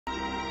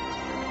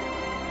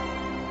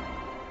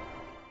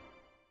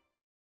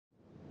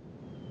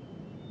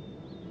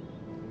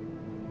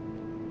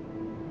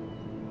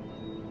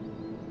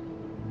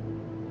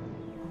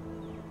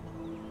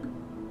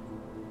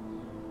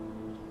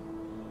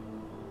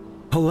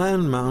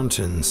Helan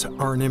Mountains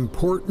are an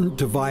important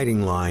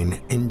dividing line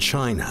in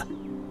China.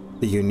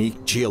 The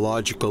unique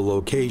geological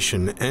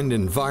location and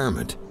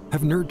environment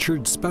have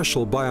nurtured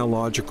special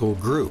biological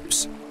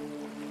groups,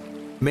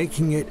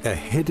 making it a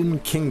hidden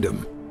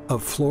kingdom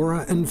of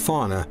flora and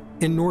fauna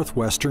in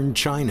northwestern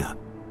China.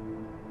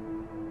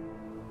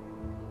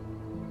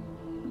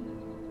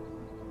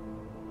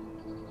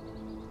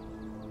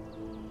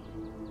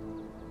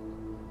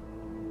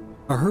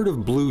 A herd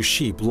of blue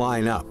sheep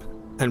line up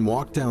and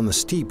walk down the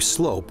steep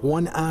slope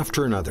one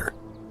after another.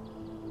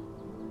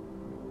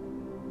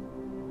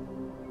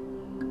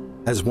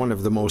 As one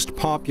of the most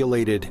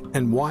populated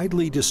and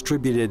widely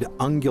distributed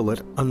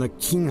ungulate on the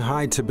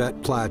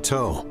Qinghai-Tibet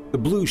plateau, the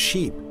blue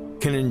sheep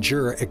can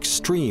endure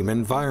extreme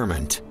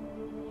environment.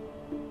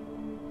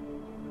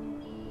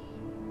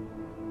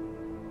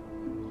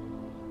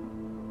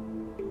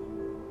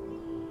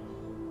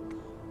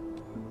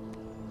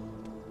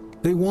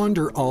 They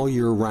wander all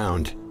year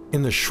round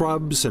in the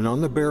shrubs and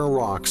on the bare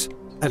rocks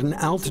at an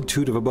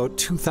altitude of about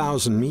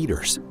 2,000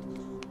 meters.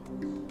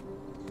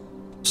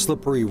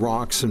 Slippery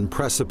rocks and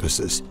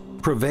precipices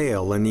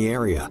prevail in the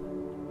area.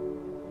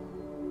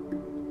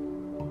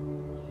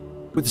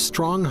 With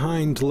strong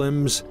hind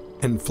limbs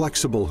and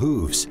flexible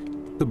hooves,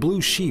 the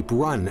blue sheep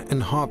run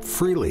and hop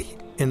freely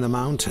in the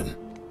mountain.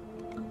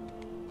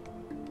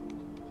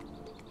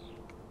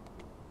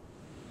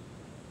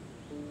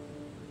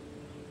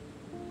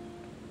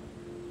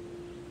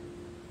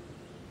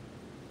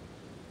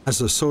 As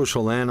a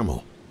social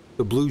animal,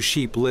 the blue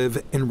sheep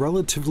live in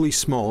relatively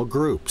small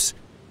groups.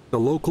 The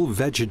local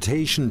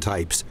vegetation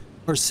types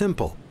are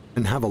simple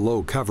and have a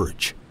low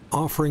coverage,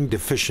 offering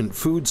deficient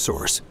food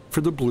source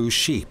for the blue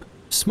sheep.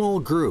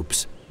 Small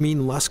groups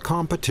mean less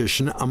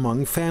competition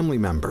among family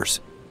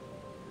members.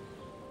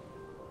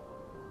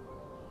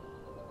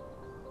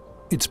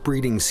 It's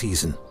breeding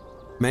season.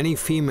 Many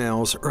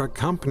females are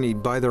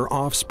accompanied by their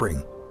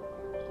offspring.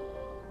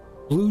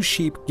 Blue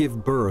sheep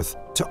give birth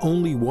to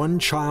only one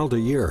child a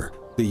year.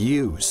 The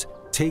ewes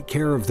take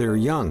care of their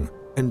young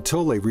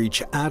until they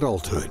reach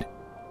adulthood.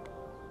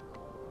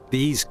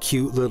 These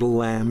cute little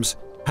lambs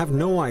have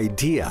no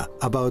idea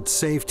about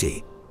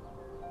safety.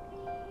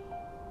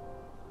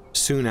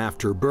 Soon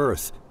after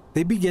birth,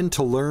 they begin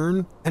to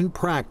learn and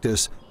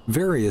practice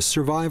various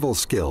survival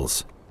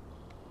skills.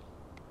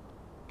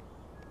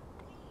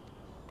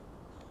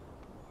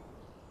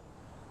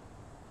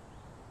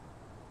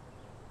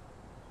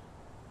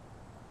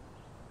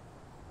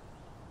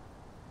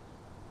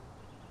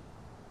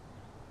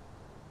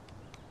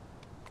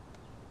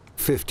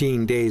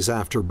 "15 days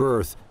after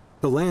birth,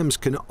 the lambs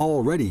can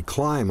already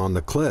climb on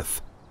the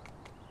cliff.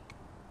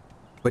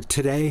 But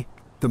today,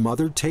 the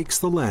mother takes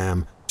the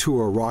lamb to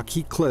a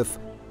rocky cliff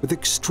with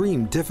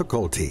extreme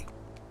difficulty.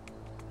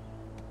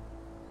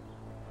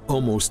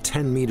 Almost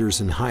 10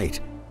 meters in height,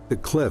 the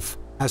cliff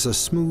has a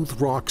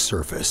smooth rock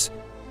surface.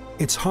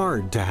 It's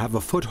hard to have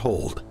a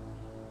foothold.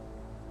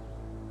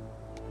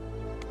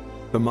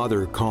 The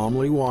mother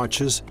calmly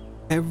watches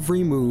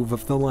every move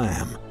of the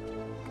lamb.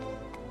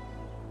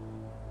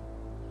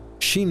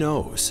 She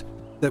knows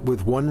that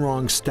with one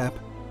wrong step,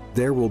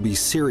 there will be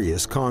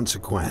serious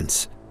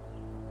consequence.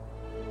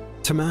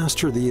 To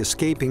master the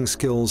escaping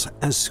skills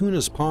as soon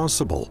as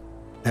possible,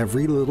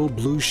 every little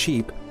blue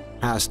sheep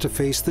has to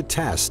face the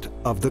test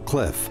of the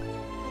cliff.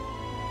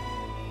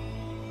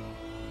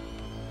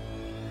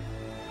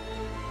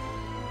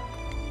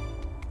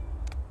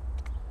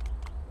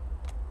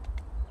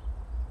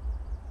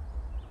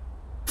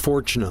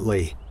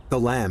 Fortunately, the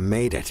lamb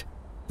made it.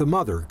 The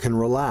mother can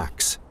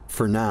relax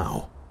for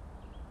now.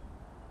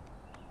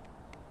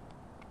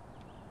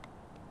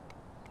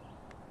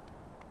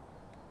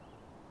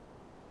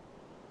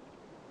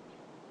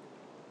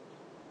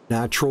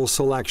 Natural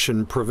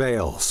selection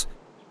prevails.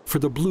 For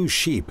the blue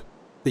sheep,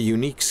 the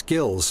unique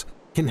skills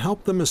can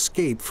help them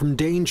escape from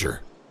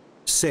danger,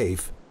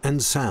 safe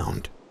and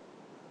sound.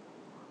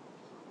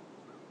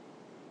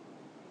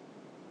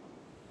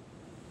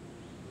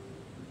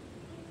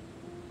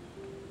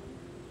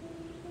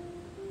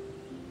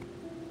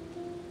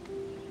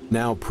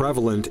 Now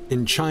prevalent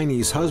in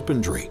Chinese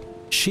husbandry,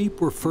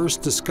 sheep were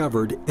first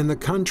discovered in the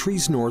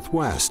country's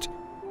northwest.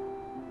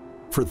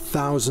 For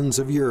thousands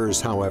of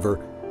years,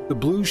 however, the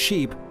blue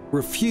sheep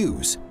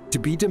refuse to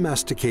be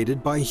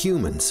domesticated by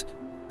humans.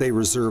 They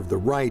reserve the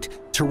right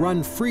to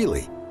run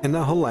freely in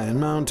the Helan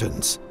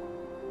Mountains.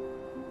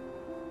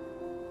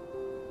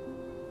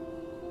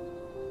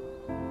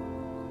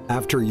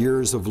 After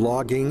years of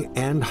logging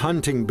and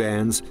hunting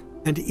bans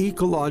and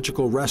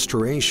ecological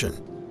restoration,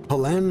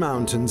 Helan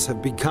Mountains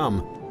have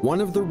become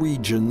one of the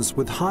regions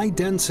with high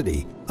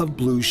density of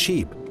blue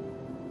sheep.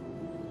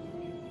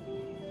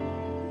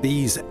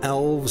 These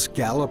elves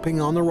galloping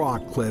on the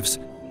rock cliffs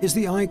is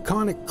the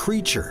iconic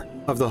creature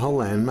of the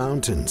Helan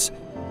Mountains.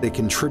 They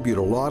contribute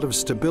a lot of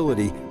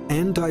stability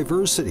and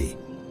diversity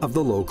of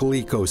the local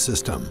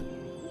ecosystem.